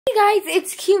Hey guys,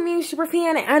 it's Cute Mew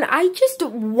Superfan, and I just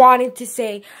wanted to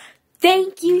say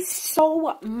thank you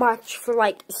so much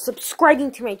for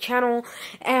subscribing to my channel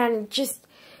and just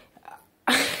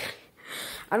I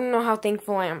don't know how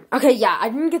thankful I am. Okay, yeah, I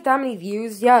didn't get that many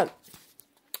views yet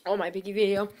on my Piggy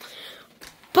video,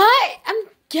 but I'm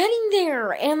getting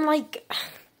there, and I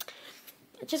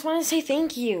just want to say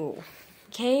thank you.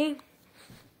 Okay?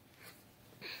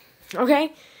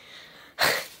 Okay?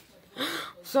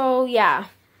 So, yeah.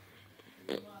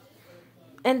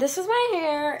 And this is my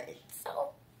hair. It's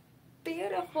so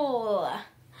beautiful.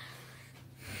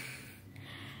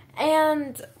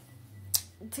 And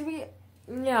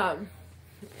yeah.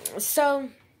 So,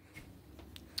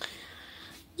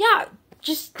 yeah.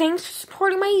 Just thanks for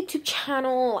supporting my YouTube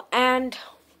channel. And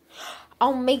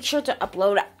I'll make sure to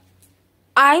upload.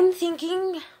 I'm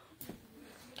thinking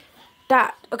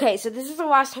that, okay, so this is the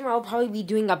last time I'll probably be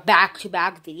doing a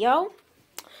back-to-back video.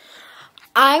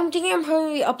 I'm thinking I'm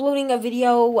probably uploading a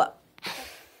video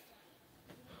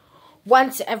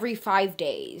once every 5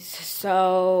 days.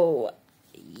 So,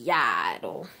 yeah,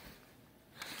 it'll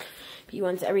be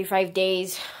once every 5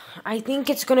 days. I think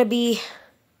it's going to be,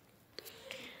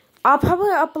 I'll probably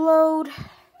upload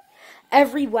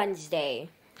every Wednesday.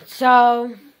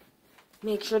 So,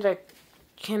 make sure to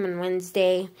come on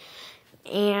Wednesday.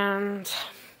 And,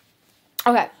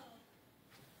 okay.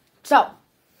 So,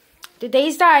 the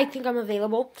days that I think I'm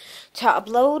available to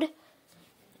upload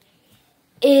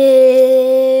is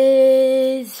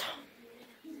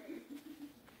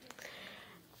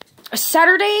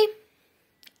Saturday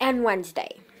and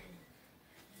Wednesday.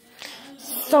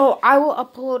 So I will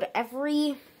upload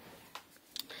every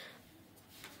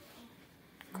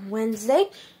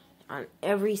Wednesday on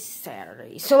every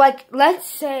Saturday. So let's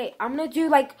say I'm going to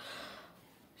do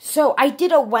so I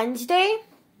did a Wednesday.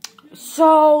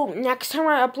 So, next time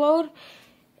I upload,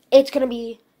 it's gonna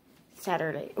be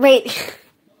Saturday. Wait.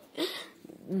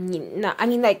 No, I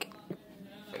mean, I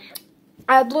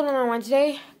uploaded on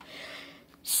Wednesday.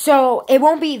 So, it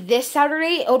won't be this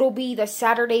Saturday. It'll be the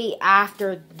Saturday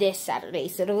after this Saturday.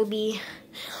 So, it'll be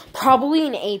probably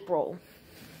in April.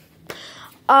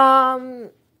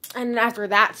 And after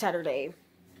that Saturday,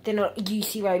 then you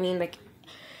see what I mean?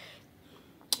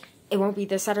 It won't be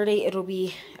this Saturday. It'll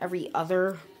be every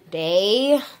other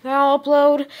day that I'll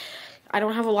upload. I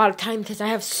don't have a lot of time because I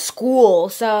have school,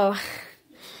 so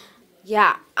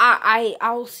yeah,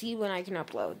 I'll see when I can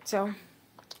upload. So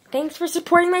thanks for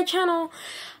supporting my channel.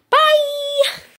 Bye.